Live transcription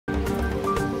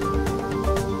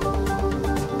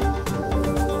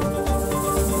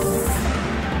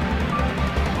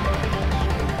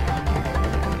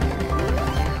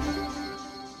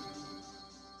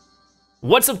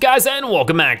What's up guys, and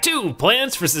welcome back to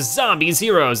Plants vs. Zombies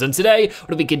Heroes, and today we're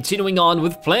gonna be continuing on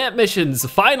with plant missions,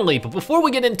 finally. But before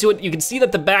we get into it, you can see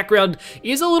that the background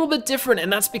is a little bit different,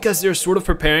 and that's because they're sort of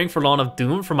preparing for Lawn of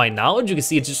Doom, from my knowledge. You can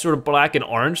see it's just sort of black and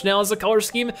orange now as a color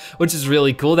scheme, which is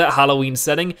really cool, that Halloween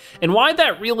setting. And why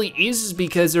that really is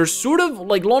because there's sort of,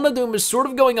 like, Lawn of Doom is sort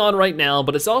of going on right now,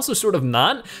 but it's also sort of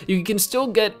not. You can still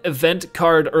get event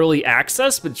card early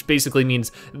access, which basically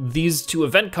means these two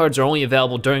event cards are only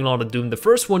available during Lawn of Doom. The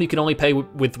first one you can only pay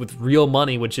with real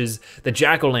money, which is the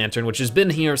Jack-o'-lantern, which has been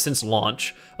here since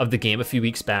launch of the game a few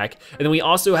weeks back. And then we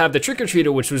also have the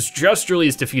Trick-or-Treater, which was just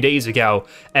released a few days ago,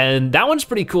 and that one's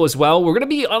pretty cool as well. We're gonna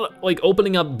be like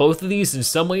opening up both of these in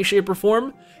some way, shape, or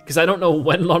form, because I don't know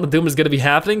when Lawn of Doom is gonna be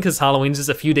happening, because Halloween's just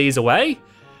a few days away.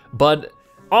 But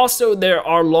also there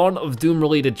are Lawn of Doom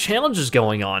related challenges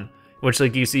going on, which,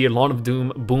 like, you see your Lawn of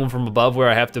Doom Boom from Above, where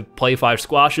I have to play 5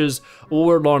 squashes,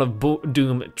 or Lawn of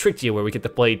Doom Tricked You, where we get to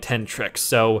play 10 tricks.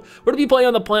 So we're gonna be playing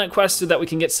on the plant quest so that we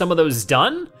can get some of those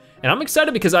done. And I'm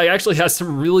excited because I actually have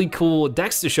some really cool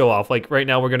decks to show off. Like right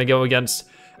now we're gonna go against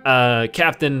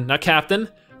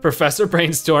Professor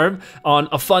Brainstorm on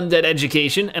A Fun Dead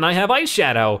Education, and I have Ice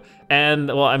Shadow. And,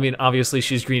 well, I mean, obviously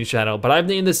she's Green Shadow, but I've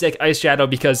named this deck Ice Shadow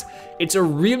because it's a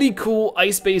really cool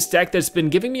ice-based deck that's been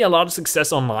giving me a lot of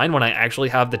success online when I actually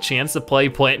have the chance to play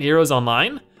Plant Heroes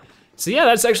online. So yeah,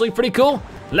 that's actually pretty cool.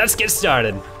 Let's get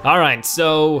started. All right,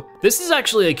 so this is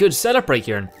actually a good setup right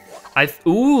here.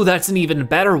 Ooh, that's an even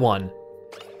better one.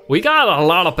 We got a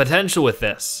lot of potential with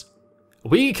this.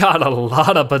 We got a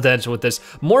lot of potential with this.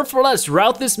 More for less,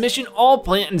 throughout this mission, all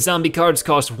plant and zombie cards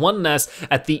cost 1 less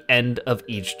at the end of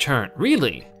each turn.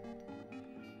 Really?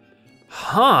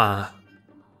 Huh.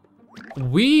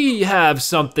 We have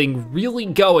something really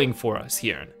going for us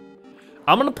here.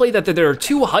 I'm gonna play that there are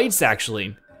 2 heights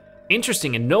actually.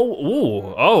 Interesting, and no,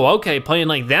 ooh, oh, okay, playing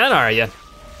like that, are ya?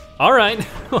 All right,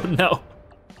 oh no.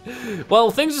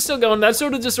 Well, things are still going. That's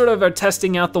sort of our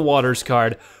testing out the waters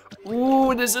card.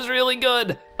 Ooh, this is really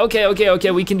good.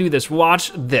 Okay, we can do this.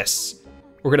 Watch this.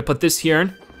 We're gonna put this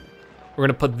here. We're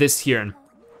gonna put this here.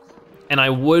 And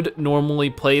I would normally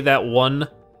play that one.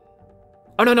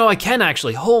 Oh, no, I can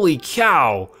actually. Holy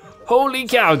cow. Holy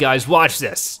cow, guys, watch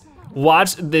this.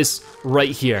 Watch this right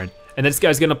here. And this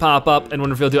guy's gonna pop up and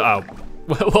when we'll do, oh.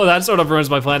 Well, that sort of ruins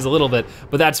my plans a little bit,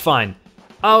 but that's fine.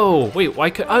 Oh, wait,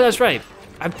 why could, oh, that's right.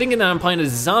 I'm thinking that I'm playing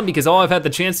as a zombie because all I've had the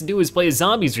chance to do is play as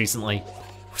zombies recently.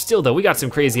 Still though, we got some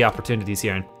crazy opportunities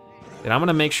here. And I'm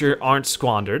gonna make sure aren't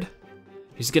squandered.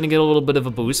 He's gonna get a little bit of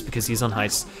a boost because he's on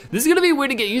heights. This is gonna be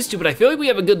weird to get used to, but I feel like we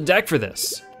have a good deck for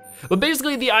this. But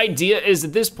basically the idea is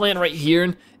that this plant right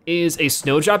here is a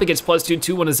snowdrop. It gets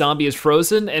 +2/2 when a zombie is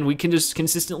frozen, and we can just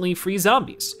consistently freeze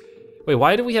zombies. Wait,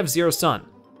 why do we have 0 sun?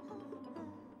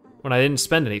 When I didn't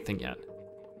spend anything yet.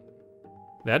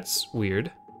 That's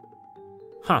weird.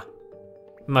 Huh,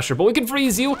 I'm not sure, but we can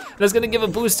freeze you. That's gonna give a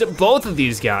boost to both of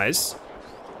these guys.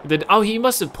 Oh, he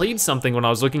must have played something when I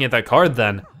was looking at that card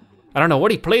then. I don't know what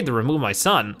he played to remove my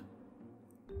sun.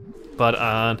 But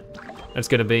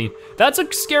that's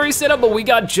a scary setup, but we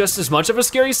got just as much of a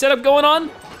scary setup going on.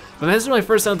 But this is my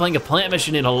first time playing a plant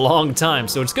mission in a long time,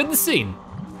 so it's good to see.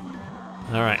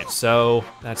 All right, so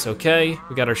that's okay.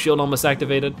 We got our shield almost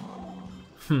activated.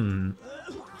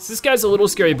 So this guy's a little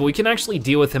scary, but we can actually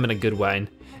deal with him in a good way.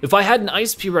 If I had an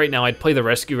Ice Pea right now, I'd play the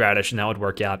Rescue Radish and that would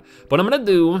work out. But I'm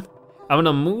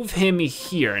gonna move him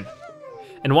here.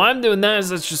 And why I'm doing that is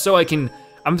that's just so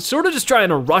I'm sort of just trying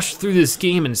to rush through this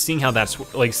game and seeing how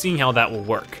that will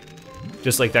work.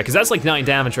 Just like that, because that's like 9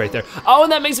 damage right there. Oh,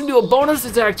 and that makes him do a bonus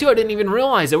attack too. I didn't even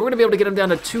realize it. We're gonna be able to get him down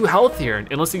to 2 health here,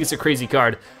 unless he gets a crazy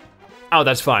card. Oh,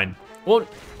 that's fine. Well,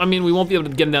 I mean, we won't be able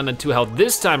to get him down to 2 health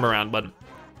this time around, but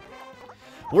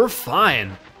we're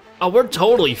fine. Oh, we're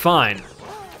totally fine.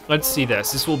 Let's see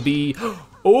this. This will be,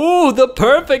 oh, the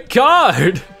perfect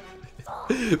card.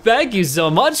 Thank you so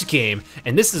much, game.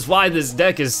 And this is why this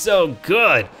deck is so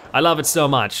good. I love it so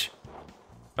much.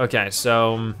 Okay,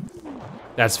 so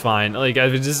that's fine. Like,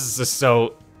 this is just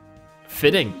so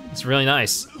fitting. It's really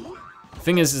nice. The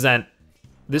thing is that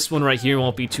this one right here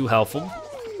won't be too helpful.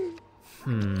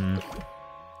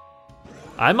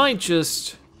 I might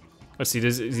just, let's see,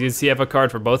 does he have a card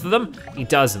for both of them? He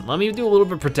doesn't. Let me do a little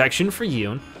bit of protection for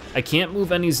you. I can't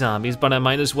move any zombies, but I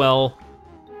might as well,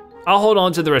 I'll hold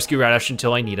on to the Rescue Radish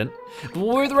until I need it. But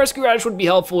where the Rescue Radish would be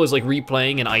helpful is like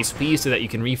replaying an Ice Pea so that you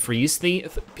can refreeze the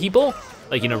people.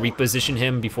 Like, you know, reposition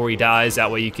him before he dies. That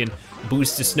way you can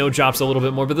boost the Snowdrops a little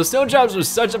bit more. But the Snowdrops was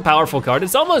such a powerful card.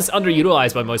 It's almost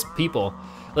underutilized by most people.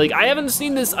 Like, I haven't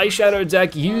seen this Ice Shadow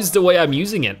deck used the way I'm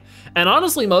using it. And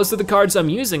honestly, most of the cards I'm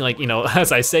using, like, you know,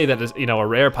 as I say that, you know, a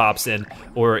rare pops in,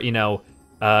 or, you know,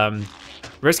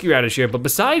 Rescue Radish here, but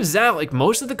besides that, like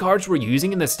most of the cards we're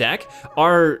using in this deck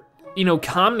are, you know,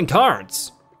 common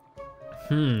cards.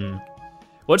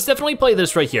 Let's definitely play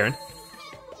this right here.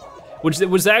 Which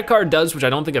that card does, which I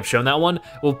don't think I've shown that one,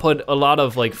 will put a lot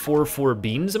of like 4/4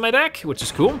 beans in my deck, which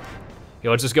is cool. Okay,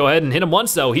 let's just go ahead and hit him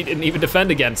once though. He didn't even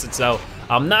defend against it, so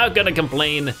I'm not gonna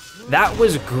complain. That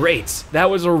was great. That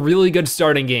was a really good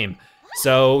starting game.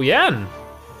 So yeah,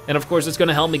 and of course it's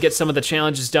gonna help me get some of the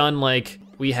challenges done, like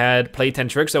we had play 10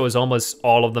 tricks, that was almost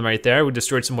all of them right there. We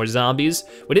destroyed some more zombies.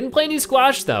 We didn't play any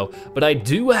squash though, but I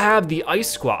do have the ice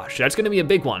squash. That's gonna be a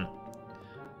big one.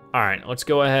 All right, let's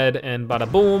go ahead and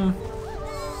bada boom.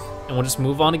 And we'll just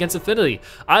move on against Impfinity.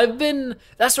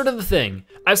 That's sort of the thing.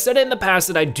 I've said it in the past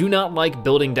that I do not like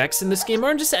building decks in this game,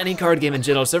 or in just any card game in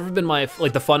general. It's never been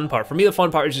the fun part. For me, the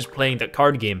fun part is just playing the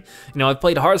card game. You know, I've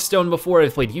played Hearthstone before,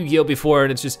 I've played Yu-Gi-Oh before,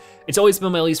 and it's always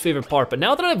been my least favorite part. But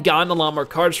now that I've gotten a lot more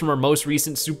cards from our most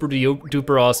recent super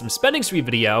duper awesome spending spree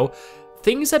video,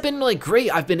 things have been like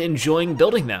great. I've been enjoying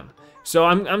building them. So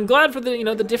I'm glad for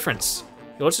the difference.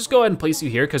 Let's just go ahead and place you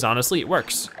here, because honestly, it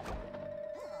works.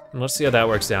 And let's see how that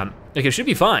works out. Okay, it should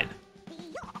be fine.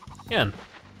 Yeah,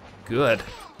 good.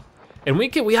 And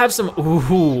we have some,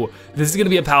 ooh, this is gonna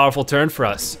be a powerful turn for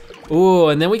us. Ooh,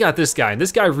 and then we got this guy. And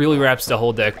this guy really wraps the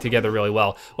whole deck together really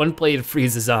well. One played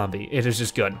Freeze the Zombie. It is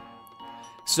just good.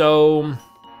 So,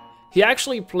 he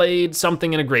actually played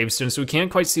something in a gravestone, so we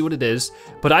can't quite see what it is,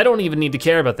 but I don't even need to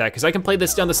care about that, because I can play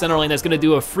this down the center lane that's gonna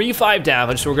do a free 5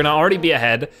 damage, so we're gonna already be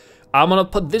ahead. I'm gonna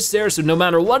put this there, so no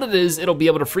matter what it is, it'll be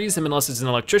able to freeze him unless it's an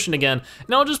electrician again.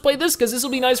 And I'll just play this, because this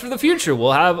will be nice for the future.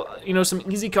 We'll have, some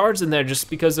easy cards in there just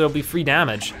because it'll be free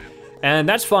damage. And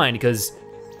that's fine, because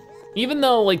even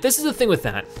though, like, this is the thing with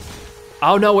that.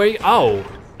 Oh, no, oh,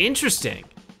 interesting.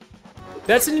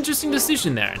 That's an interesting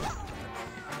decision there.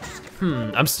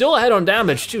 I'm still ahead on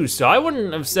damage too, so I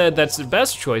wouldn't have said that's the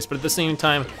best choice, but at the same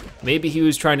time, maybe he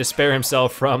was trying to spare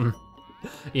himself from,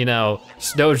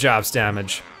 Snowdrop's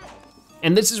damage.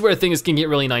 And this is where things can get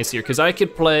really nice here, because I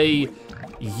could play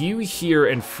you here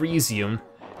and freeze you,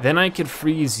 then I could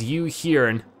freeze you here,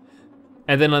 and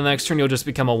then on the next turn you'll just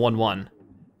become a 1/1.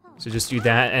 So just do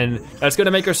that, and that's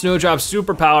gonna make our Snowdrop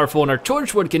super powerful, and our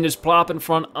Torchwood can just plop in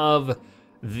front of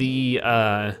the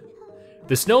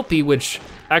Snow Pea, which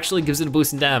actually gives it a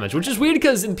boost in damage, which is weird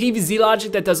because in PvZ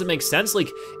logic that doesn't make sense. Like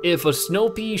if a Snow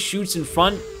Pea shoots in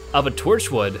front of a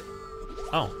Torchwood,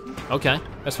 oh, okay,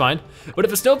 that's fine. But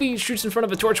if a Snow Pea shoots in front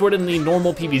of a Torchwood in the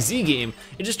normal PvZ game,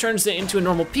 it just turns it into a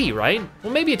normal pea, right?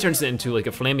 Well, maybe it turns it into like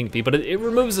a flaming pea, but it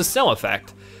removes the cell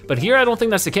effect. But here, I don't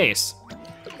think that's the case.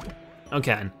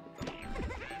 Okay.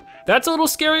 That's a little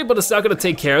scary, but it's not gonna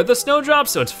take care of the Snowdrop,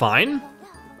 so it's fine.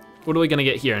 What are we gonna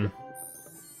get here?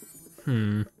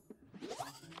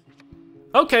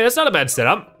 Okay, that's not a bad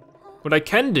setup. What I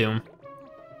can do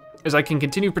is I can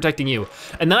continue protecting you.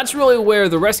 And that's really where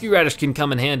the Rescue Radish can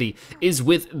come in handy, is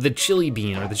with the Chili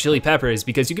Bean, or the Chili Peppers,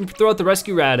 because you can throw out the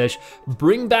Rescue Radish,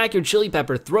 bring back your Chili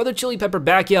Pepper, throw the Chili Pepper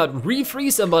back out,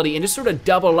 re-free somebody, and just sort of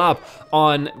double up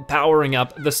on powering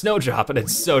up the Snowdrop, and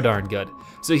it's so darn good.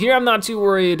 So here I'm not too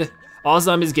worried. All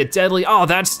zombies get deadly. Oh,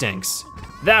 that stinks.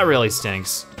 That really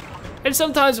stinks. And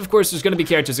sometimes, of course, there's gonna be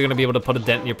characters that are gonna be able to put a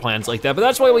dent in your plans like that, but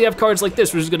that's why we have cards like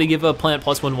this, which is gonna give a plant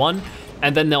 +1/1,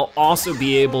 and then they'll also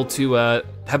be able to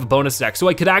have a bonus deck. So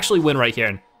I could actually win right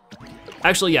here.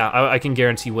 Actually, yeah, I can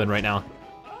guarantee win right now.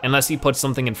 Unless he puts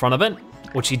something in front of it,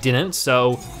 which he didn't,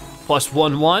 so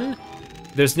 +1/1.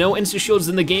 There's no insta shields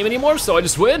in the game anymore, so I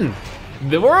just win.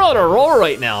 We're on a roll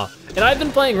right now. And I've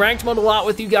been playing ranked mode a lot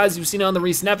with you guys. You've seen it on the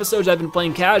recent episodes. I've been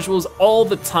playing casuals all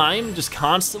the time, just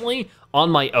constantly on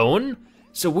my own.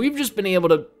 So we've just been able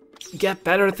to get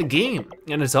better at the game,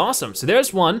 and it's awesome. So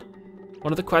there's one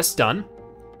of the quests done.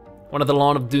 One of the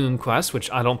Lawn of Doom quests, which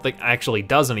I don't think actually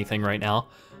does anything right now,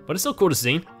 but it's still cool to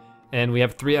see. And we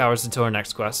have 3 hours until our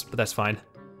next quest, but that's fine.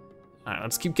 All right,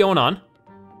 let's keep going on.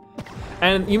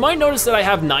 And you might notice that I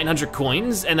have 900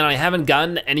 coins and that I haven't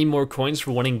gotten any more coins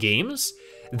for winning games.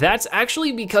 That's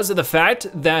actually because of the fact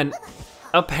that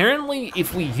apparently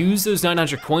if we use those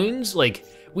 900 coins, like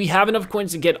we have enough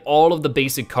coins to get all of the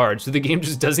basic cards, so the game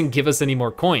just doesn't give us any more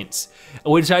coins,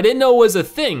 which I didn't know was a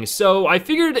thing. So I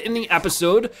figured in the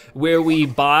episode where we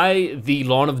buy the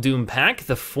Lawn of Doom pack,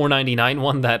 the $4.99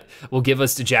 one that will give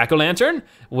us the Jack-o'-lantern,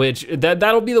 which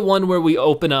that'll be the one where we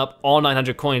open up all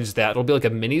 900 coins. That'll be like a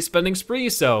mini spending spree.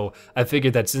 So I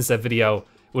figured that since that video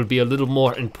would be a little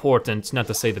more important, not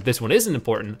to say that this one isn't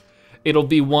important, it'll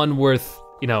be one worth,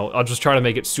 I'll just try to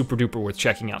make it super duper worth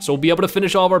checking out. So we'll be able to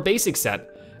finish all of our basic set.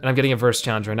 And I'm getting a verse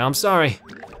challenge right now, I'm sorry,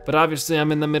 but obviously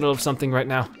I'm in the middle of something right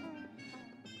now.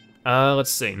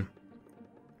 Let's see.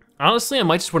 Honestly, I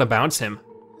might just wanna bounce him.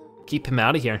 Keep him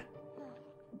out of here.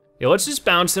 Yeah, let's just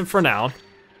bounce him for now.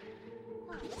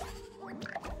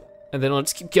 And then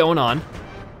let's keep going on.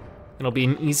 It'll be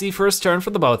an easy first turn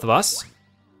for the both of us.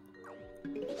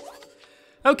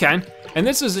 Okay, and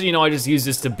this is, I just use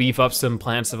this to beef up some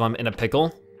plants if I'm in a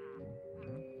pickle.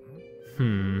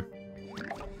 I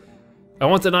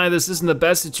won't deny this isn't the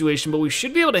best situation, but we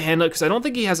should be able to handle it because I don't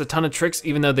think he has a ton of tricks,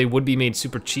 even though they would be made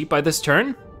super cheap by this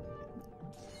turn.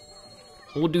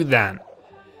 We'll do that.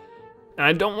 And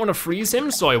I don't want to freeze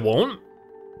him, so I won't.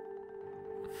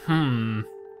 Oh,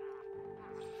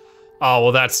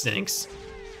 well that stinks.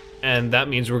 And that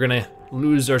means we're gonna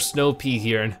lose our snow pea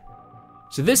here.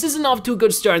 So this isn't off to a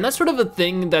good start, and that's sort of a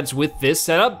thing that's with this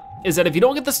setup, is that if you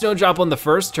don't get the snowdrop on the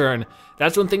first turn,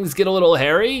 that's when things get a little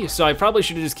hairy, so I probably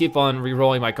should just keep on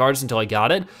re-rolling my cards until I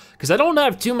got it, because I don't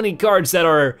have too many cards that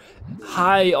are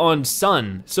high on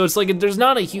sun, so it's like, there's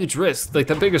not a huge risk. Like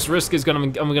the biggest risk is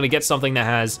I'm gonna get something that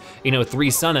has,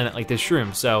 3 sun in it, like this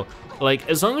shroom, so like,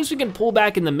 as long as we can pull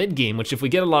back in the mid game, which if we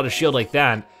get a lot of shield like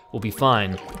that, we'll be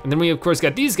fine. And then we of course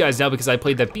got these guys now because I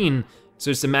played that bean, so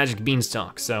it's a magic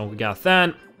beanstalk, so we got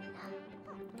that.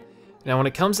 Now when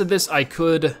it comes to this,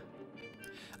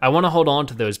 I wanna hold on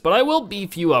to those, but I will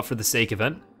beef you up for the sake of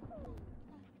it.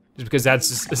 Just because that's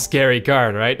just a scary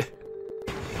card, right?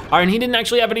 All right, and he didn't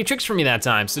actually have any tricks for me that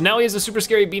time, so now he has a super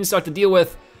scary beanstalk to deal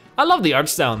with. I love the art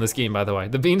style in this game, by the way.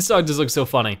 The beanstalk just looks so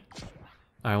funny.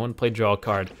 All right, I wanna play draw a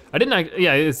card.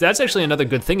 That's actually another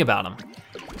good thing about him.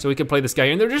 So we can play this guy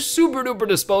here, and they're just super duper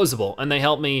disposable, and they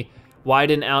help me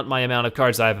widen out my amount of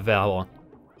cards I have available.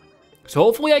 So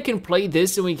hopefully I can play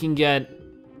this and we can get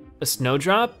a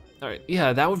snowdrop. All right,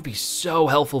 yeah, that would be so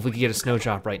helpful if we could get a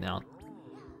snowdrop right now.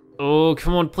 Oh,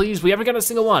 come on, please, we haven't got a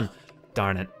single one.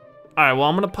 Darn it. All right, well,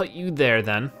 I'm gonna put you there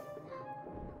then.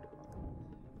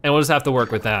 And we'll just have to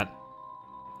work with that.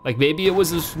 Like maybe it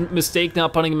was a mistake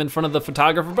not putting him in front of the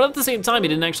photographer, but at the same time, he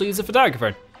didn't actually use a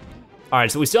photographer. All right,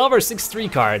 so we still have our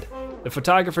 6-3 card. The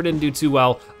photographer didn't do too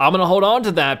well. I'm gonna hold on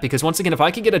to that because once again, if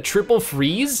I could get a triple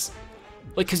freeze,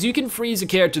 like, cause you can freeze a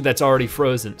character that's already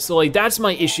frozen. So like, that's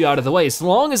my issue out of the way. As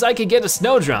long as I could get a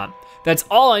snowdrop, that's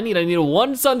all I need. I need a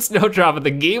 1 sun snowdrop and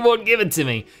the game won't give it to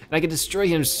me. And I can destroy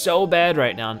him so bad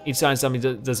right now. Each time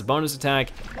somebody does a bonus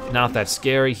attack, not that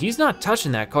scary. He's not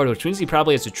touching that card, which means he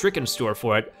probably has a trick in store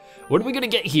for it. What are we gonna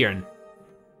get here?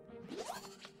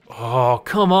 Oh,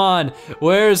 come on.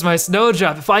 Where's my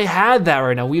snowdrop? If I had that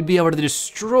right now, we'd be able to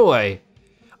destroy.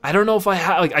 I don't know if I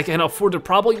have, like I can afford to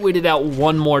probably wait it out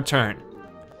one more turn.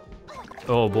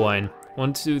 Oh boy.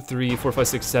 1, 2, 3, 4, 5,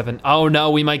 6, 7. Oh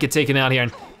no, we might get taken out here.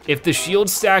 If the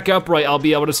shields stack up right, I'll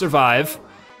be able to survive.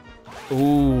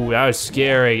 Ooh, that was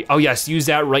scary. Oh yes, use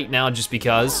that right now just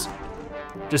because.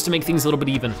 Just to make things a little bit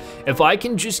even. If I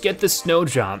can just get the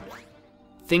snowdrop,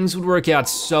 things would work out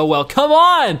so well. Come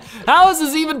on, how is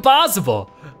this even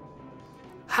possible?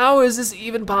 How is this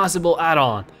even possible at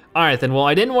all? All right then, well,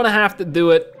 I didn't wanna have to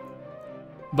do it,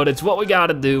 but it's what we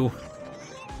gotta do.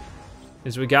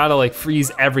 Is we gotta like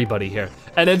freeze everybody here.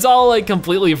 And it's all like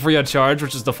completely free of charge,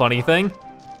 which is the funny thing.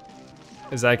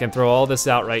 Is I can throw all this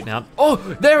out right now. Oh,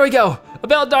 there we go.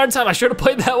 About darn time, I should have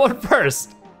played that one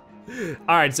first.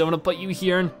 All right, so I'm gonna put you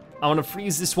here. I wanna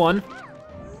freeze this one.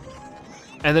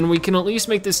 And then we can at least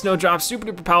make this snowdrop super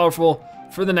duper powerful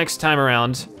for the next time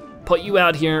around. Put you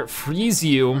out here, freeze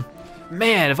you.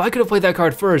 Man, if I could have played that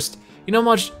card first, you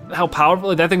know how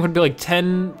powerful that thing would be, like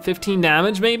 10, 15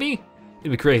 damage maybe?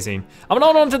 It'd be crazy. I'm gonna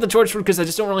hold on to the torchwood because I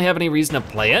just don't really have any reason to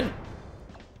play it.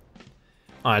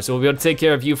 All right, so we'll be able to take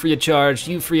care of you free of charge,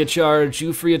 you free of charge,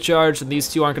 you free of charge, and these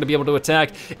two aren't gonna be able to attack.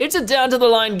 It's a down to the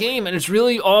line game and it's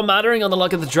really all mattering on the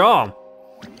luck of the draw.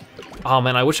 Oh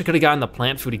man, I wish I could have gotten the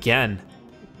plant food again.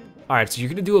 All right, so you're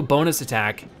gonna do a bonus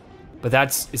attack, but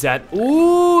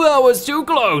ooh, that was too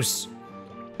close.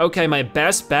 Okay, my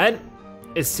best bet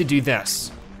is to do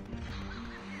this.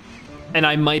 And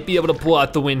I might be able to pull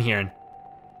out the win here.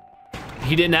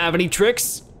 He didn't have any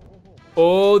tricks.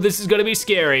 Oh, this is gonna be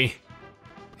scary.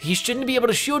 He shouldn't be able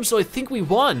to shield, so I think we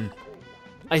won.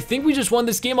 I think we just won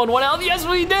this game on 1 health. Yes,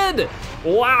 we did.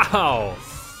 Wow.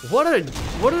 What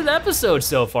an episode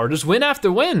so far, just win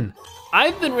after win.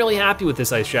 I've been really happy with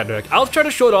this Ice Shadow deck. I'll try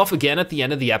to show it off again at the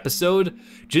end of the episode,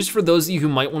 just for those of you who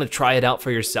might wanna try it out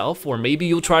for yourself, or maybe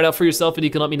you'll try it out for yourself and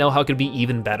you can let me know how it could be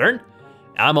even better.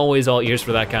 I'm always all ears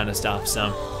for that kind of stuff,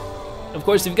 so. Of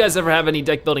course, if you guys ever have any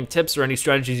deck building tips or any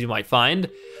strategies you might find,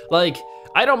 like,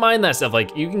 I don't mind that stuff.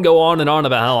 Like, you can go on and on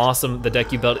about how awesome the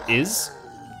deck you built is.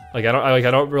 Like, I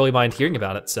don't really mind hearing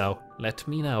about it, so let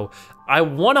me know. I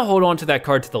wanna hold on to that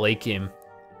card to the late game.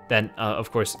 Then,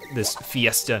 of course, this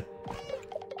Fiesta.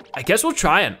 I guess we'll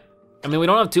try it. I mean, we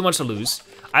don't have too much to lose.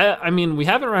 I mean, we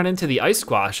haven't run into the ice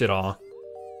squash at all.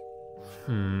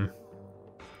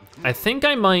 I think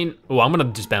I might, oh, I'm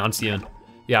gonna just bounce you.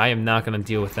 Yeah, I am not gonna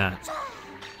deal with that.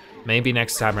 Maybe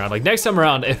next time around. Like next time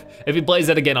around, if he plays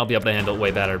that again, I'll be able to handle it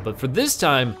way better. But for this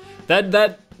time,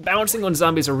 that bouncing on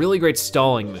zombies is a really great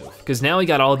stalling move, because now we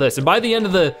got all this. And by the end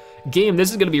of the game,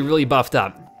 this is gonna be really buffed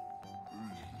up.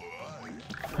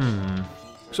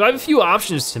 So I have a few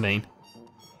options to me.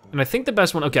 And I think the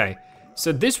best one, okay.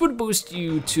 So this would boost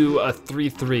you to a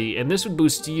 3-3, and this would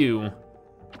boost you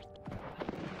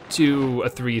to a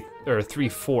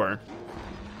 3-4.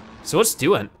 So let's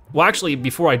do it. Well, actually,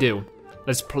 before I do,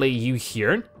 let's play you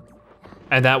here.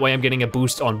 And that way I'm getting a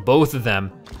boost on both of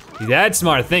them. That's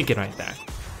smart thinking right there.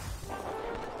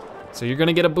 So you're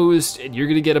gonna get a boost, and you're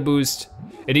gonna get a boost.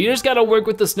 And you just gotta work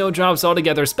with the snowdrops all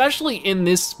together, especially in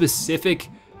this specific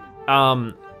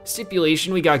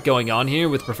stipulation we got going on here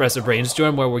with Professor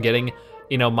Brainstorm, where we're getting,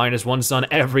 you know, -1 sun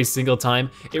every single time.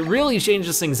 It really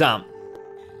changes things up.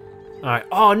 All right,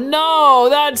 oh no,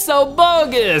 that's so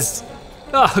bogus.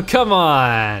 Oh, come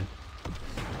on.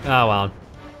 Oh well,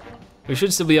 we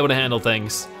should still be able to handle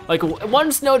things. Like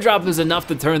one snowdrop is enough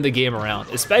to turn the game around,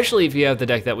 especially if you have the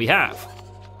deck that we have.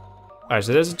 All right,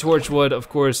 so there's a torchwood, of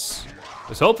course. I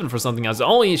was hoping for something else. The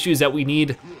only issue is that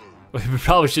we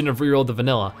probably shouldn't have re-rolled the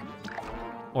vanilla.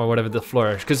 Or whatever, the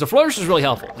flourish, because the flourish is really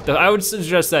helpful. I would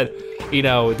suggest that, you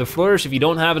know, the flourish, if you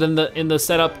don't have it in the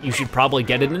setup, you should probably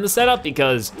get it in the setup,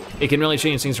 because it can really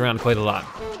change things around quite a lot.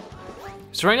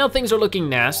 So right now things are looking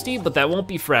nasty, but that won't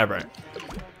be forever,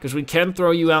 because we can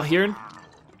throw you out here.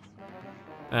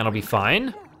 That'll be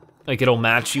fine. Like it'll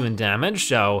match you in damage,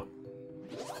 so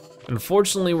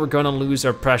unfortunately we're gonna lose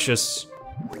our precious.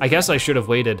 I guess I should have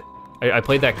waited. I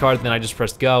played that card, then I just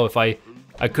pressed go. If I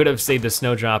could have saved the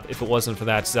snowdrop if it wasn't for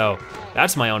that, so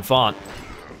that's my own fault.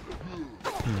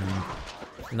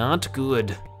 Not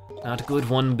good. Not good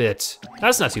one bit.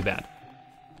 That's not too bad.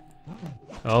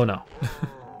 Oh no.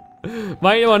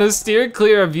 Might want to steer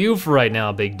clear of you for right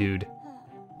now, big dude.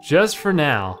 Just for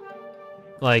now.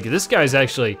 Like, this guy's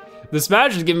actually, the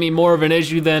smash is giving me more of an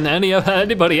issue than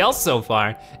anybody else so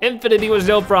far. Impfinity was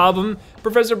no problem.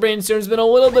 Professor Brainstorm's been a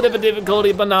little bit of a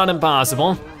difficulty, but not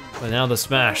impossible. But now the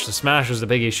smash is the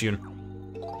big issue.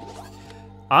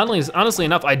 Honestly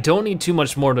enough, I don't need too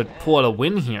much more to pull out a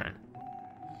win here.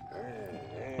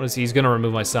 What is he? He's gonna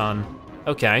remove my son.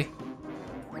 Okay.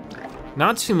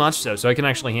 Not too much though, so I can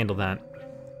actually handle that.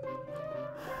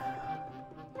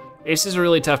 This is a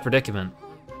really tough predicament.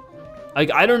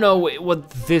 Like, I don't know what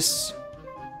this,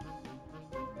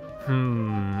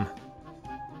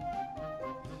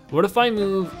 what if I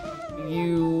move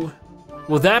you?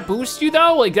 Will that boost you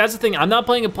though? Like, that's the thing, I'm not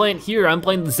playing a plant here, I'm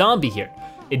playing the zombie here.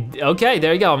 Okay,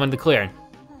 there you go, I'm in the clear.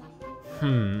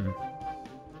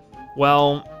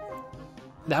 Well,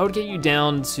 that would get you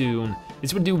down to,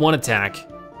 this would do 1 attack,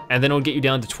 and then it would get you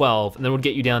down to 12, and then it would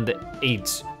get you down to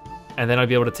 8, and then I'd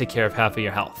be able to take care of half of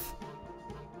your health.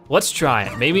 Let's try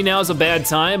it. Maybe now's a bad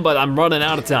time, but I'm running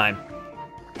out of time.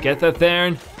 Get that there,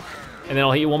 and then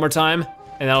I'll hit you 1 more time,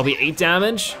 and that'll be 8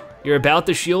 damage. You're about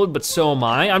the shield, but so am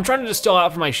I. I'm trying to just stall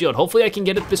out for my shield. Hopefully I can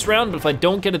get it this round, but if I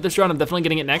don't get it this round, I'm definitely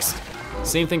getting it next.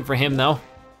 Same thing for him though.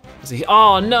 See,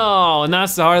 oh no, and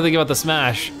that's the hard thing about the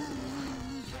smash.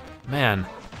 Man.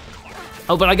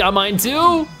 Oh, but I got mine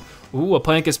too. Ooh, a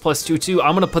plank is +2/2.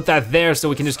 I'm gonna put that there so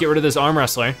we can just get rid of this arm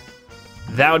wrestler.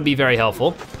 That would be very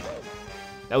helpful.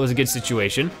 That was a good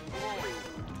situation.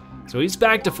 So he's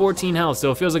back to 14 health,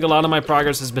 so it feels like a lot of my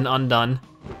progress has been undone.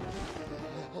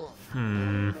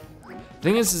 The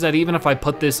thing is that even if I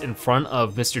put this in front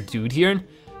of Mr. Dude here,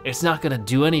 it's not gonna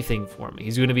do anything for me.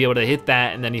 He's gonna be able to hit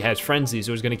that, and then he has frenzy,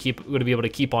 so he's gonna be able to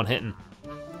keep on hitting.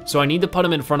 So I need to put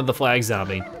him in front of the flag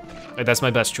zombie. Like, that's my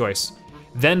best choice.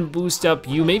 Then boost up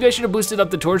you. Maybe I should have boosted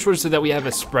up the torchwood so that we have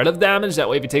a spread of damage. That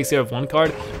way if he takes care of 1 card,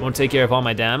 it won't take care of all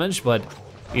my damage, but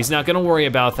he's not gonna worry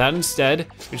about that. Instead,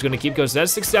 he's gonna keep going. So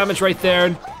that's 6 damage right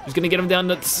there. He's gonna get him down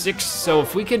to 6. So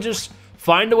if we can just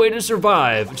find a way to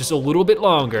survive just a little bit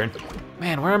longer.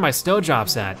 Man, where are my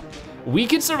snowdrops at? We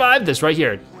can survive this right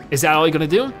here. Is that all you're gonna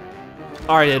do?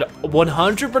 All right, it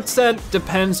 100%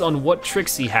 depends on what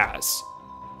tricks he has.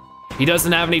 He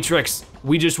doesn't have any tricks.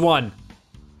 We just won.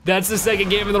 That's the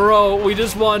 2nd game in a row. We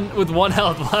just won with 1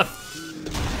 health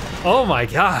left. Oh my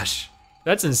gosh,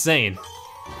 that's insane.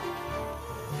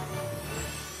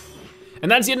 And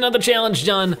that's yet another challenge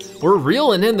done. We're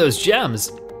reeling in those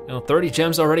gems. You know, 30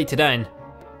 gems already today.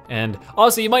 And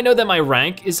also, you might know that my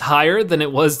rank is higher than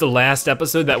it was the last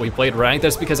episode that we played ranked.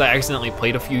 That's because I accidentally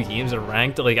played a few games of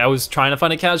ranked. Like, I was trying to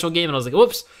find a casual game and I was like,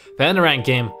 whoops, found a ranked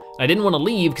game. I didn't want to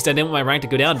leave because I didn't want my rank to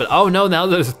go down, but oh no, now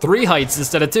there's 3 heights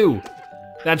instead of 2.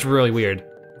 That's really weird.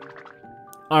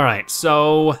 All right,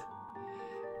 so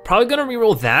probably gonna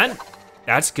reroll that.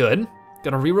 That's good.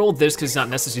 Gonna reroll this because it's not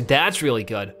necessary. That's really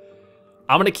good.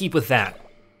 I'm gonna keep with that.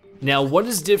 Now, what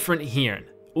is different here?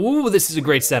 Ooh, this is a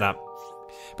great setup.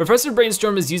 Professor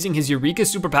Brainstorm is using his Eureka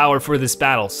superpower for this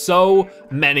battle. So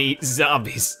many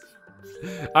zombies.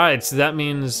 All right, so that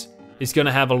means he's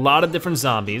gonna have a lot of different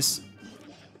zombies.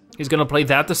 He's gonna play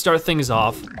that to start things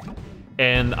off.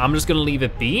 And I'm just gonna leave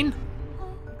it be.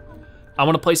 I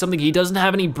wanna play something, he doesn't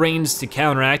have any brains to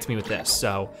counteract me with this.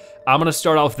 So I'm gonna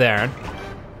start off there.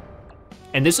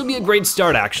 And this will be a great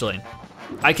start, actually.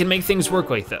 I can make things work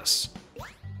like this.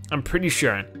 I'm pretty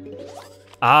sure.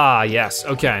 Ah, yes,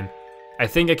 okay. I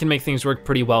think I can make things work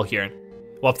pretty well here.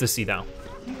 We'll have to see though.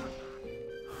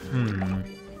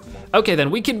 Okay,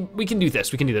 then we can do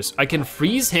this, I can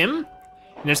freeze him,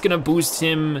 and it's gonna boost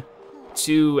him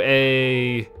to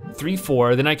a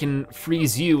 3-4, then I can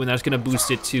freeze you, and that's gonna boost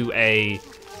it to a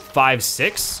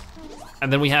 5-6.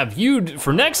 And then we have you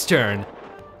for next turn.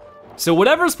 So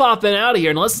whatever's popping out of here,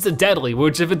 unless it's a deadly,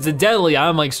 which if it's a deadly,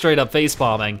 I'm like straight up face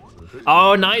palming.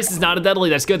 Oh, nice, it's not a deadly,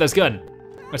 that's good, that's good.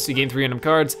 Let's see, gain 3 random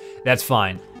cards, that's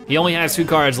fine. He only has 2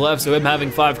 cards left, so him having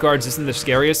 5 cards isn't the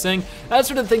scariest thing. That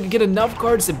sort of thing, you get enough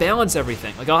cards to balance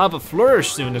everything. Like I'll have a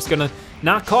flourish soon that's gonna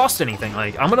not cost anything.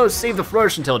 Like I'm gonna save the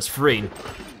flourish until it's free.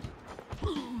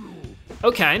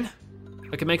 Okay,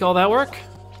 I can make all that work.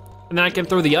 And then I can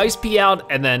throw the ice pea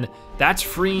out, and then that's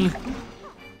free.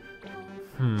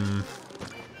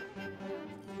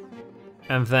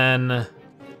 And then,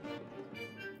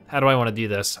 how do I wanna do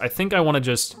this? I think I wanna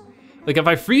just, like if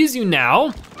I freeze you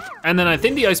now, and then I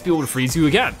think the ice pea would freeze you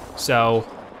again. So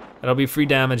that'll be free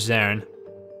damage there.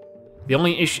 The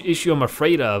only issue I'm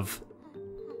afraid of,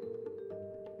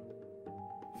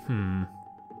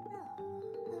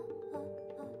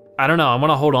 I don't know, I'm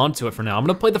gonna hold on to it for now. I'm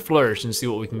gonna play the flourish and see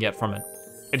what we can get from it.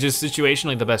 It's just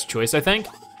situationally the best choice, I think.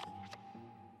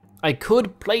 I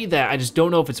could play that, I just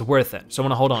don't know if it's worth it. So I'm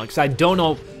gonna hold on, because I don't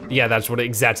know. Yeah, that's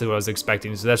exactly what I was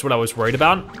expecting. So that's what I was worried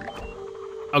about.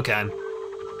 Okay.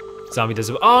 Zombie does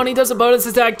oh, and he does a bonus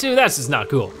attack too. That's just not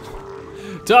cool.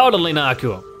 Totally not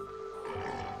cool.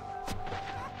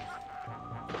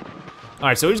 All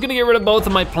right, so we're just gonna get rid of both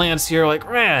of my plants here.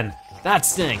 Like, man, that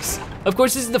stinks. Of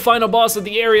course, this is the final boss of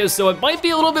the area, so it might be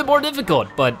a little bit more difficult,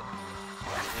 but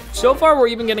so far we're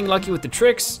even getting lucky with the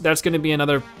tricks. That's gonna be a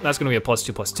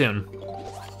 +2/+2.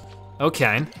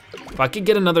 Okay, if I could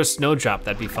get another snowdrop,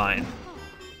 that'd be fine.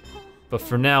 But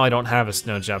for now, I don't have a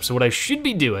snowdrop, so what I should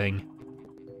be doing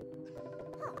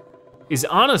is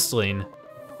honestly,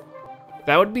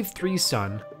 that would be 3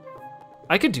 sun.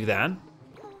 I could do that.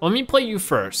 Let me play you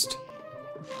first.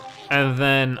 And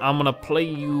then I'm gonna play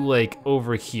you like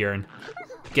over here and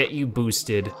get you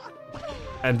boosted.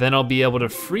 And then I'll be able to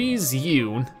freeze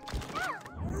you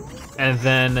and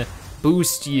then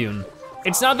boost you.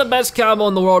 It's not the best combo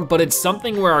in the world, but it's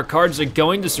something where our cards are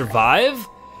going to survive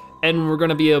and we're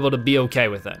gonna be able to be okay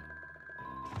with it.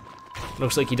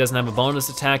 Looks like he doesn't have a bonus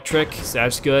attack trick, so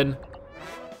that's good.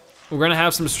 We're gonna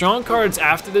have some strong cards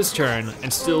after this turn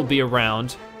and still be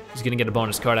around. He's gonna get a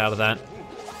bonus card out of that.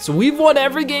 So we've won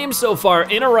every game so far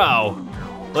in a row.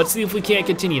 Let's see if we can't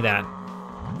continue that.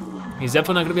 He's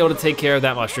definitely not gonna be able to take care of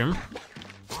that mushroom.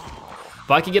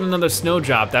 If I could get another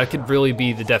snowdrop, that could really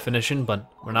be the definition, but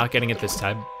we're not getting it this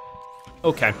time.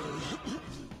 Okay.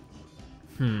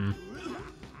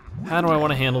 How do I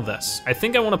wanna handle this? I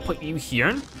think I wanna put you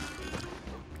here,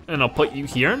 and I'll put you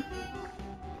here.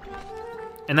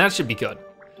 And that should be good.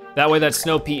 That way that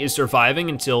snow pea is surviving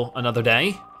until another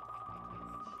day.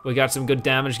 We got some good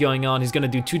damage going on. He's gonna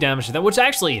do 2 damage to that, which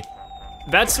actually,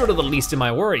 that's sort of the least of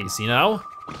my worries, you know?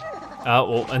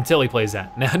 Well, until he plays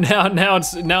that. Now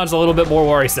it's a little bit more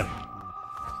worrisome.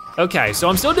 Okay, so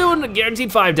I'm still doing a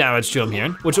guaranteed 5 damage to him here,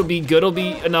 which will be good. It'll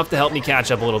be enough to help me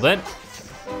catch up a little bit.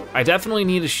 I definitely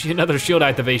need another shield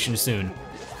activation soon.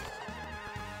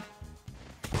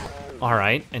 All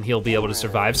right, and he'll be able to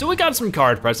survive. So we got some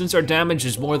card presence. Our damage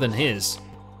is more than his.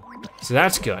 So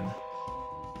that's good.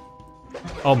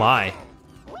 Oh my.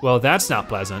 Well, that's not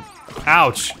pleasant.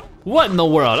 Ouch. What in the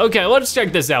world? Okay, let's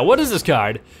check this out. What is this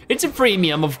card? It's a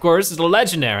premium, of course. It's a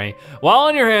legendary. While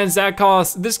on your hands,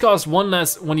 this costs 1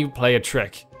 less when you play a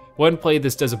trick. When played,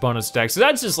 this does a bonus attack. So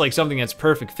that's just like something that's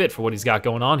perfect fit for what he's got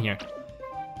going on here.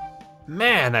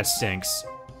 Man, that stinks.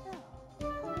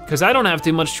 Because I don't have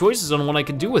too much choices on what I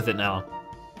can do with it now.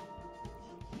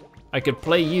 I could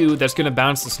play you, that's gonna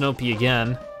bounce the Snow Pea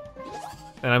again.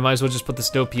 And I might as well just put the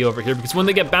Snow Pea over here because when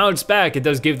they get bounced back, it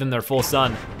does give them their full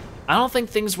sun. I don't think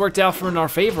things worked out in our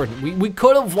favor. We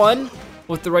could have won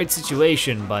with the right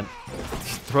situation, but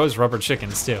he throws rubber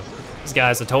chickens too. This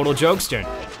guy's a total jokester.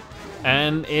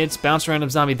 And it's bounce random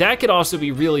zombie. That could also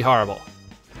be really horrible.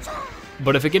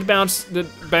 But if it could bounce it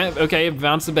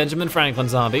bounced the Benjamin Franklin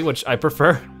zombie, which I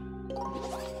prefer.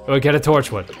 It would get a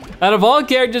Torchwood. Out of all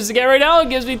characters to get right now, it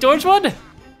gives me Torchwood.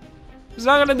 It's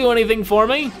not gonna do anything for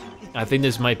me. I think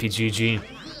this might be GG.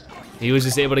 He was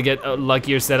just able to get a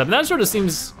luckier setup. And that sort of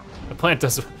seems, the plant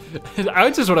does, I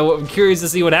just I'm curious to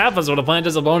see what happens when a plant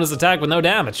does a bonus attack with no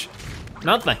damage.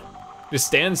 Nothing. Just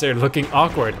stands there looking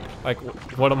awkward. Like,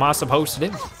 what am I supposed to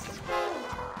do?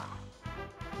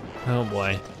 Oh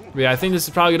boy. Yeah, I think this is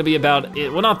probably gonna be about it.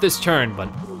 Well, not this turn, but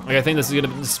like, I think this is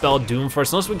gonna dispel doom for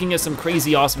us. Unless we can get some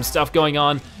crazy awesome stuff going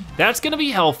on. That's gonna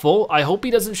be helpful. I hope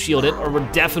he doesn't shield it or we're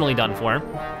definitely done for.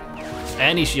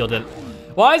 And he shielded.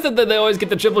 Why is it that they always get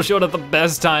the triple shield at the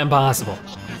best time possible?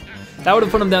 That would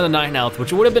have put him down to 9 health,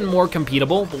 which would have been more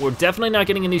competable, but we're definitely not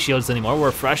getting any shields anymore.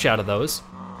 We're fresh out of those.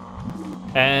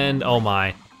 And oh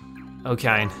my,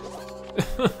 okay.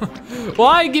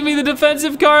 Why give me the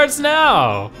defensive cards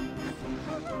now?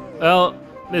 Well,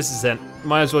 this is it.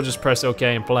 Might as well just press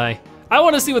OK and play. I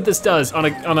want to see what this does on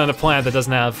a plant that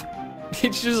doesn't have.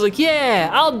 It's just like, yeah,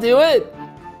 I'll do it.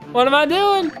 What am I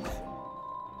doing?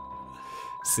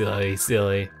 Silly,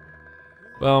 silly.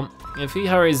 Well, if he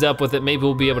hurries up with it, maybe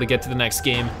we'll be able to get to the next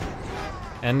game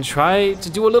and try to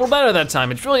do a little better that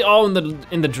time. It's really all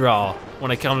in the draw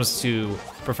when it comes to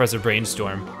Professor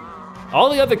Brainstorm. All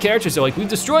the other characters are like, we've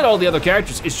destroyed all the other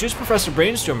characters. It's just Professor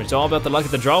Brainstorm. It's all about the luck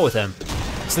of the draw with him.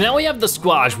 So now we have the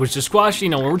squash, which the squash, you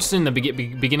know, we're just in the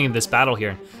beginning of this battle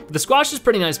here. But the squash is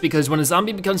pretty nice because when a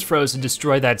zombie becomes frozen,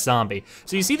 destroy that zombie.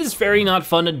 So you see this very not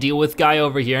fun to deal with guy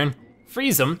over here, and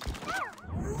freeze him.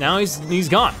 Now he's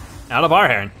gone, out of our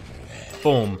hair.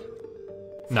 Boom.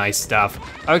 Nice stuff.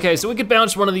 Okay, so we could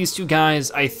bounce one of these two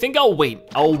guys. I think I'll wait.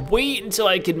 I'll wait until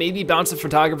I could maybe bounce a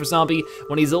photographer zombie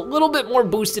when he's a little bit more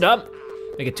boosted up.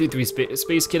 Make a 2/3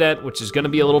 space cadet, which is gonna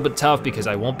be a little bit tough because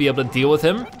I won't be able to deal with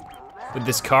him with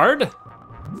this card.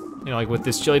 You know, like with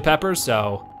this chili pepper,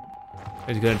 so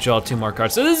he's gonna draw 2 more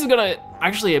cards. So this is gonna,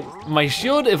 actually, my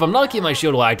shield, if I'm lucky, my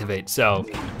shield will activate, so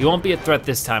he won't be a threat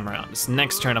this time around. This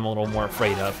next turn I'm a little more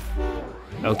afraid of.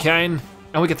 Okay, and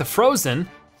we get the frozen,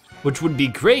 which would be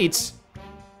great,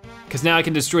 because now I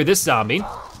can destroy this zombie.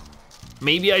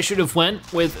 Maybe I should have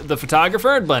went with the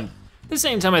photographer, but at the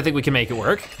same time, I think we can make it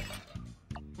work.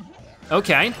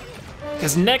 Okay,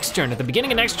 because next turn, at the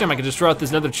beginning of next turn, I can just throw out this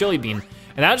another chili bean,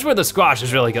 and that's where the squash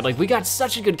is really good. Like, we got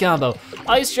such a good combo.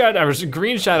 Ice Shadow, or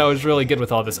Green Shadow is really good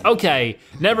with all this. Okay,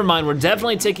 never mind, we're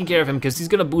definitely taking care of him because he's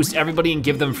gonna boost everybody and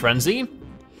give them frenzy.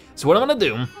 So what I'm gonna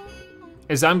do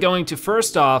is I'm going to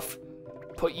first off,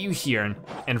 put you here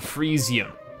and freeze you.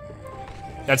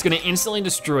 That's gonna instantly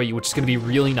destroy you, which is gonna be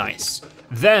really nice.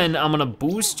 Then I'm gonna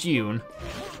boost you,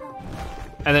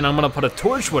 and then I'm gonna put a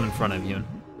Torchwood in front of you.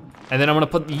 And then I'm gonna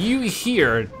put you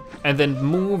here, and then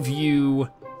move you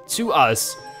to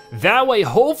us. That way,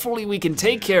 hopefully we can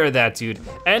take care of that dude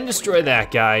and destroy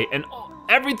that guy, and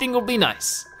everything will be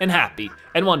nice and happy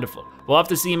and wonderful. We'll have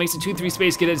to see, he makes a 2/3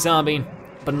 space cadet zombie,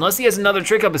 but unless he has another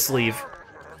trick up his sleeve,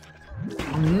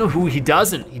 no, he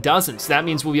doesn't, So that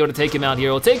means we'll be able to take him out here.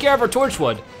 We'll take care of our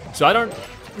Torchwood. So I don't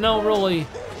know really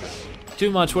too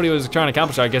much what he was trying to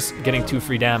accomplish. I guess getting 2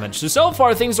 free damage. So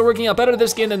far things are working out better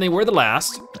this game than they were the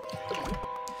last.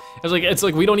 It's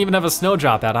like we don't even have a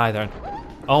snowdrop out either.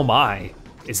 Oh my,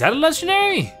 is that a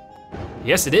legendary?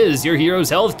 Yes it is, your hero's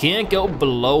health can't go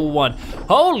below 1.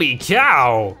 Holy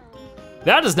cow!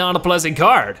 That is not a pleasant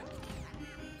card.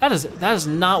 That is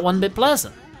not one bit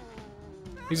pleasant.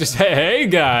 He's just, hey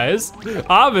guys,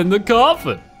 I'm in the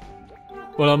coffin.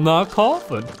 But I'm not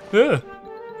coughing. Yeah.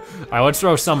 All right, let's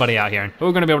throw somebody out here. Who are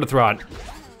we gonna be able to throw out?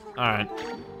 All right.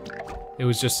 It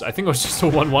was just, I think it was just a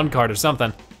 1/1 card or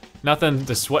something. Nothing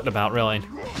to sweat about, really.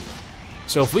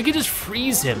 So if we could just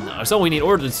freeze him, though, that's all we need,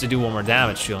 or just to do 1 more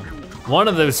damage to him. One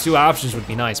of those 2 options would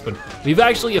be nice, but we've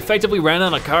actually effectively ran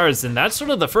out of cards, and that's sort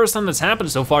of the first time that's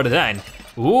happened so far today.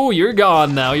 Ooh, you're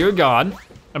gone now, you're gone.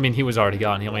 I mean, he was already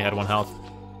gone, he only had 1 health.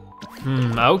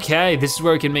 Okay, this is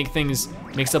where we can make things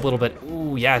mix up a little bit.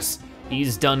 Ooh, yes,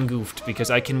 he's done goofed, because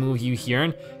I can move you here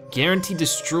and guarantee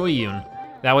destroy you.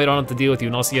 That way I don't have to deal with you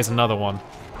unless he has another one.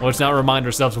 Let's not remind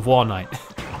ourselves of Wall Knight,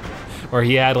 where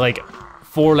he had like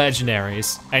 4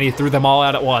 legendaries, and he threw them all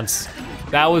out at once.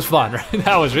 That was fun, right?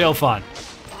 That was real fun.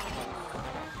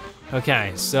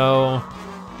 Okay, so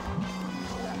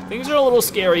Things are a little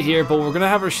scary here, but we're gonna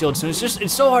have our shield soon.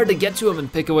 It's so hard to get to him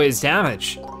and pick away his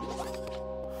damage.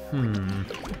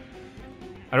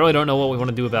 I really don't know what we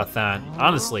wanna do about that.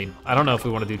 Honestly, I don't know if we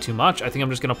wanna do too much. I think I'm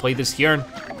just gonna play this here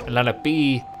and let it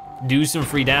be, do some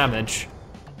free damage.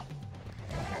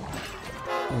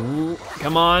 Ooh,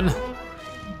 come on.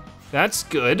 That's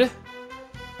good.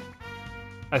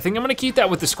 I think I'm gonna keep that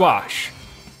with the squash.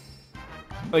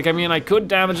 Like, I mean, I could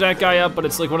damage that guy up, but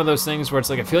it's like one of those things where it's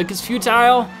like, I feel like it's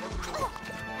futile.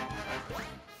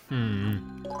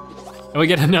 And we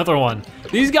get another one.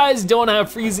 These guys don't have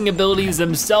freezing abilities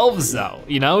themselves though,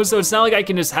 you know? So it's not like I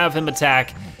can just have him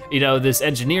attack, you know, this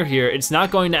engineer here. It's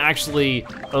not going to actually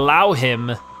allow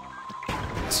him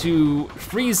to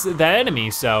freeze the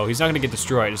enemy, so he's not gonna get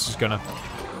destroyed. It's just gonna,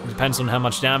 it depends on how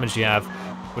much damage you have.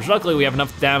 Which luckily we have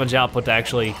enough damage output to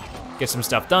actually get some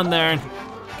stuff done there.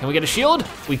 Can we get a shield?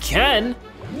 We can.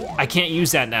 I can't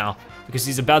use that now because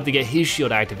he's about to get his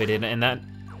shield activated, and that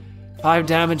 5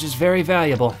 damage is very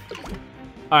valuable.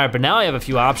 All right, but now I have a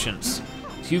few options.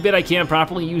 Too bad I can't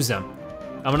properly use them.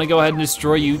 I'm gonna go ahead and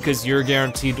destroy you because you're a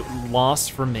guaranteed loss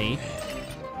for me.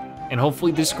 And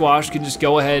hopefully this squash can just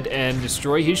go ahead and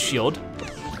destroy his shield.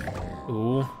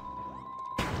 Ooh,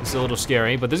 this is a little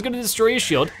scary, but this is gonna destroy his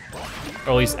shield.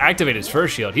 Or at least activate his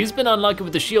first shield. He's been unlucky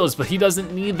with the shields, but he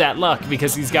doesn't need that luck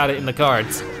because he's got it in the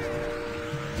cards.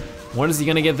 What is he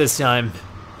gonna get this time?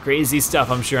 Crazy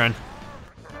stuff, I'm sure. And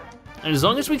as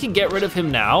long as we can get rid of him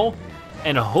now,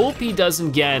 and hope he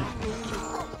doesn't get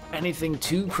anything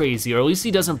too crazy, or at least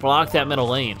he doesn't block that middle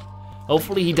lane.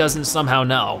 Hopefully he doesn't somehow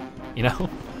know, you know?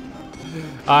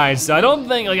 All right, so I don't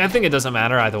think, like, I think it doesn't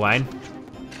matter either way,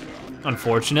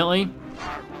 unfortunately.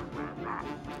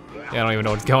 Yeah, I don't even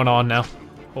know what's going on now.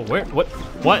 Oh, where,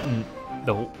 what in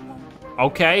the,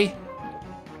 okay.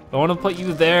 I wanna put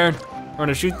you there. We're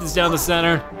gonna shoot this down the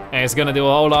center, and it's gonna do a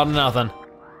whole lot of nothing.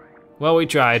 Well, we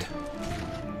tried.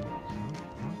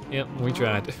 Yep, we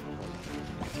tried.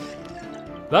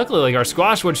 Luckily, like, our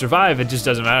squash would survive. It just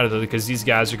doesn't matter though, because these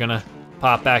guys are gonna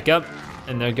pop back up,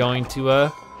 and they're going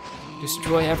to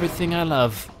destroy everything I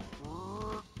love.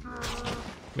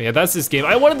 But yeah, that's this game.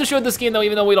 I wanted to show this game though,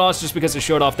 even though we lost, just because it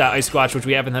showed off that ice squash, which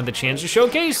we haven't had the chance to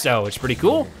showcase, so it's pretty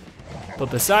cool.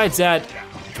 But besides that,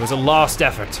 it was a lost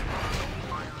effort.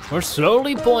 We're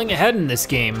slowly pulling ahead in this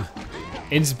game.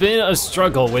 It's been a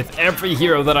struggle with every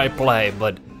hero that I play,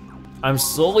 but I'm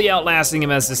slowly outlasting him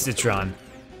as the Citron.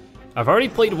 I've already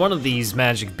played one of these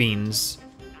magic beans,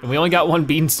 and we only got one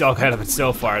beanstalk out of it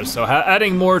so far, so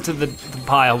adding more to the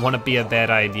pile wouldn't be a bad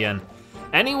idea. And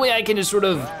any way I can just sort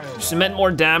of cement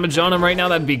more damage on him right now,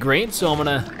 that'd be great, so I'm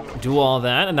gonna do all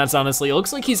that, and that's honestly, it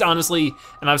looks like he's honestly,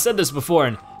 and I've said this before,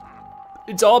 and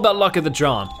it's all about luck of the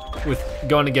draw with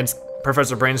going against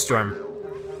Professor Brainstorm,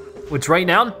 which right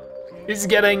now is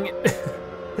getting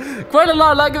quite a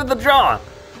lot of luck of the draw.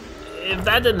 If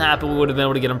that didn't happen, we would have been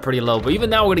able to get him pretty low, but even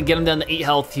now we're gonna get him down to 8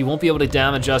 health. He won't be able to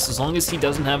damage us. As long as he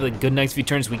doesn't have the good next few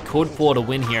turns, we could pull it a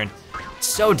win here. And it's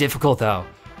so difficult though.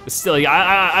 But still,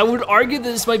 I would argue that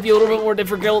this might be a little bit more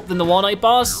difficult than the Wall Knight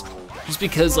boss, just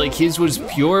because like his was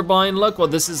pure blind luck, while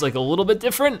this is like a little bit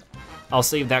different. I'll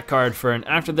save that card for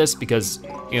after this because,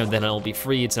 you know, then it'll be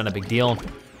free, it's not a big deal.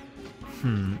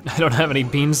 I don't have any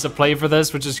beans to play for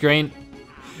this, which is great.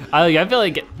 I feel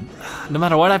like no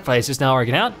matter what I play, it's just not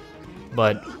working out.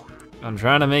 But I'm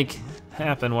trying to make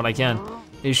happen what I can.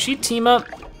 Is she team up?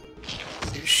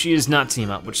 She is not team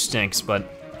up, which stinks,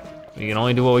 but we can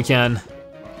only do what we can.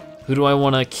 Who do I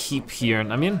wanna keep here?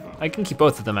 I mean, I can keep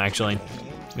both of them actually.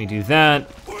 Let me do that.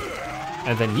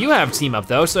 And then you have team up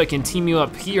though, so I can team you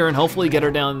up here and hopefully get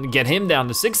him down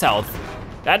to 6 health.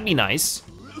 That'd be nice.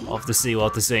 We'll have to see, we'll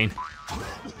have to see.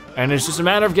 And it's just a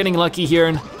matter of getting lucky here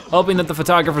and hoping that the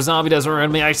photographer zombie doesn't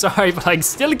ruin me. I'm sorry, but I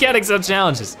still can't accept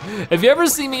challenges. If you ever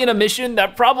see me in a mission,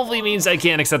 that probably means I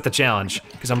can't accept the challenge,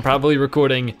 because I'm probably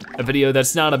recording a video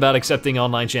that's not about accepting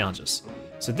online challenges.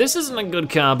 So this isn't a good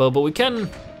combo, but we can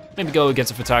maybe go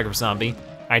against a photographer zombie.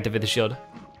 Activate the shield.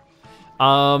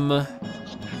 And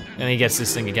he gets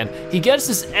this thing again. He gets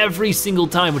this every single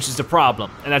time, which is the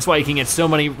problem. And that's why he can get so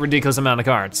many ridiculous amount of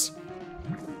cards.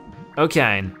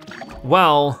 Okay,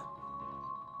 well,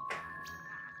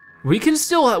 we could,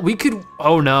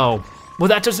 oh no. Well,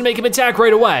 that doesn't make him attack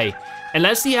right away.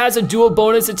 Unless he has a dual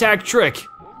bonus attack trick,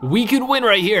 we could win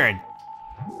right here.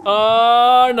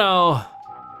 Oh no.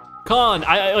 Con,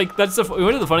 like, that's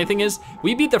one of the funny thing is,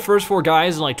 we beat the first 4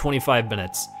 guys in like 25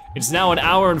 minutes. It's now 1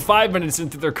 hour and 5 minutes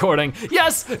into the recording.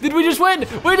 Yes, did we just win?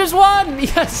 We just won,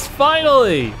 yes,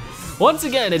 finally. Once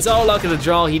again, it's all luck of the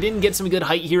draw. He didn't get some good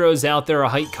height heroes out there or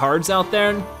height cards out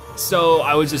there, so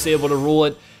I was just able to rule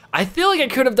it. I feel like I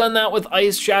could have done that with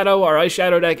Ice Shadow, our Ice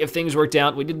Shadow deck, if things worked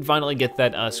out. We did finally get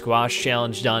that squash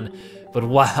challenge done, but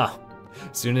wow.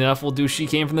 Soon enough, we'll do She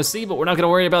Came From the Sea, but we're not gonna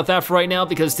worry about that for right now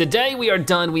because today we are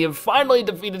done. We have finally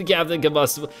defeated Captain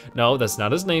Combustible. No, that's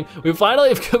not his name. We finally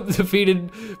have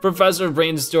defeated Professor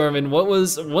Brainstorm in what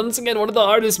was, once again, one of the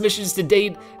hardest missions to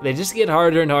date. They just get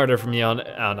harder and harder from here on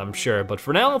out, I'm sure. But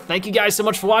for now, thank you guys so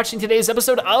much for watching today's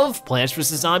episode of Plants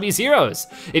vs. Zombies Heroes.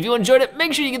 If you enjoyed it,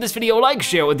 make sure you give this video a like,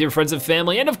 share it with your friends and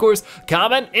family, and of course,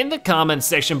 comment in the comments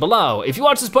section below. If you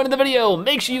watch this point of the video,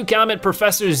 make sure you comment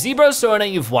Professor Zebratastic that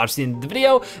you've watched the video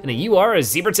and that you are a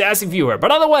Zebratastic viewer.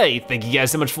 But either way, thank you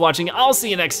guys so much for watching. I'll see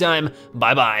you next time.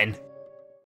 Bye-bye.